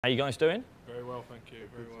How you guys doing? Very well, thank you.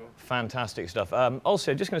 Very well. Fantastic stuff.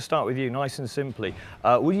 Also, just going to start with you, nice and simply.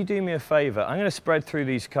 Will you do me a favour? I'm going to spread through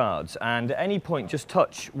these cards, and at any point, just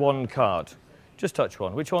touch one card. Just touch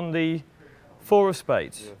one. Which one? The four of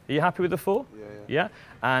spades. Yeah. Are you happy with the four? Yeah.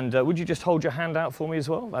 And would you just hold your hand out for me as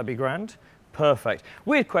well? That'd be grand. Perfect.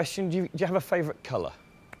 Weird question. Do you have a favourite colour?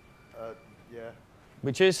 Yeah.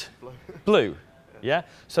 Which is? Blue. Blue. Yeah.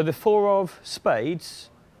 So the four of spades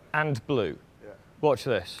and blue. Watch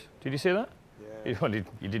this. Did you see that? Yeah.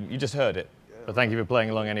 You didn't. You just heard it. Yeah. But thank you for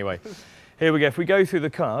playing along anyway. Here we go. If we go through the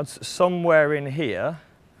cards, somewhere in here,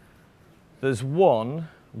 there's one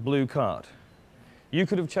blue card. You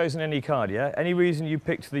could have chosen any card, yeah? Any reason you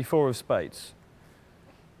picked the four of spades?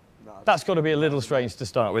 No, that's got to be a little strange to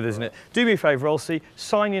start with, isn't it? Do me a favour, Olsie.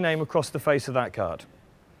 Sign your name across the face of that card.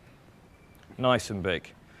 Nice and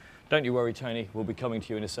big. Don't you worry, Tony. We'll be coming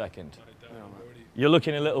to you in a second. You're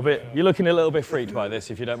looking a little bit freaked by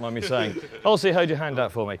this, if you don't mind me saying. Also, hold your hand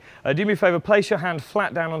out for me. Do me a favour, place your hand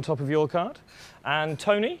flat down on top of your card. And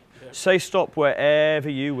Tony, say stop wherever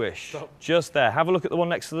you wish. Stop. Just there. Have a look at the one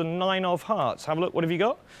next to the nine of hearts. Have a look. What have you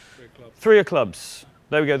got? Three of clubs. Three of clubs.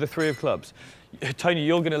 There we go, the three of clubs. Tony,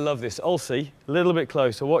 you're going to love this. Olsie, a little bit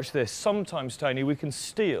closer. Watch this. Sometimes, Tony, we can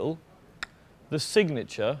steal the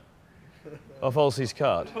signature of Olsie's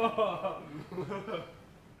card.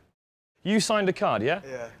 You signed a card, yeah?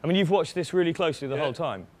 Yeah. I mean, you've watched this really closely the whole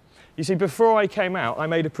time. You see, before I came out, I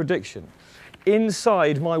made a prediction.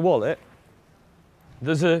 Inside my wallet,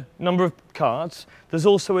 there's a number of cards. There's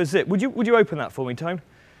also a zip. Would you open that for me, Tone?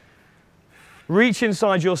 Reach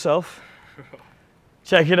inside yourself.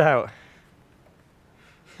 Check it out.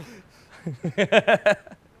 How'd you get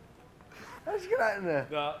that in there?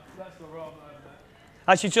 No, that's the wrong one.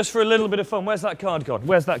 Actually, just for a little bit of fun, where's that card gone?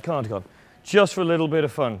 Where's that card gone? Just for a little bit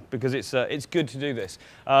of fun, because it's good to do this.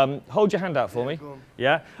 Hold your hand out for me. Go on.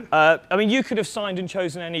 Yeah? I mean, you could have signed and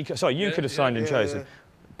chosen any... Sorry, you could have signed and chosen.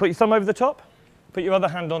 Put your thumb over the top. Put your other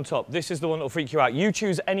hand on top. This is the one that will freak you out. You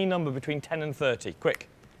choose any number between 10 and 30. Quick.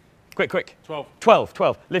 Quick, quick. 12. 12,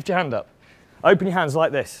 12. Lift your hand up. Open your hands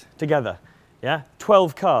like this, together. Yeah?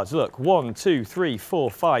 12 cards. Look, 1, 2, 3, 4,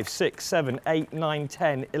 5, 6, 7, 8, 9,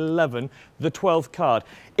 10, 11. The 12th card.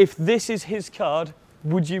 If this is his card,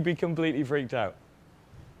 would you be completely freaked out?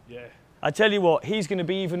 Yeah. I tell you what, he's going to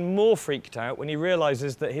be even more freaked out when he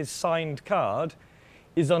realises that his signed card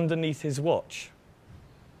is underneath his watch.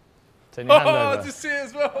 Turn your hand over. I just see it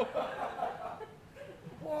as well.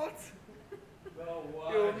 What? No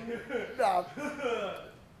way.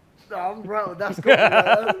 No, I'm rattled. That's good.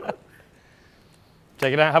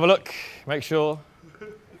 Take it out, have a look, make sure.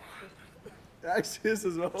 Actually is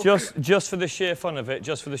as well. Just for the sheer fun of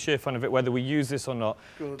it, whether we use this or not,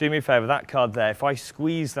 do me a favour, that card there, if I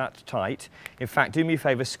squeeze that tight, in fact, do me a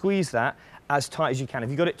favour, squeeze that as tight as you can.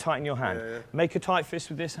 Have you got it tight in your hand? Yeah. Make a tight fist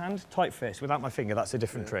with this hand, tight fist, without my finger, that's a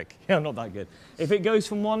different trick. Yeah, I'm not that good. If it goes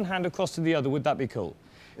from one hand across to the other, would that be cool?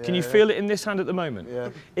 Can you feel it in this hand at the moment? Yeah.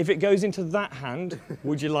 If it goes into that hand,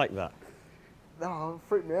 would you like that? No, it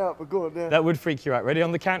freaked me out, but go on, yeah. That would freak you out. Ready?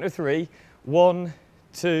 On the count of 3. 1,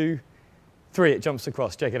 2, 3. It jumps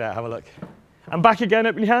across. Check it out. Have a look. And back again.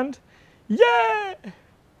 Open your hand. Yeah!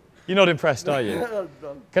 You're not impressed, are you?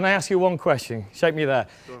 Can I ask you one question? Shake me there.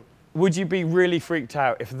 Would you be really freaked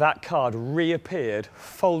out if that card reappeared,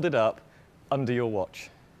 folded up, under your watch?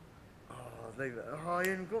 Oh, you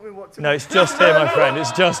haven't got me watching. No, it's just here, my friend.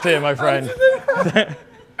 It's just here, my friend.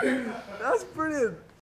 That's brilliant.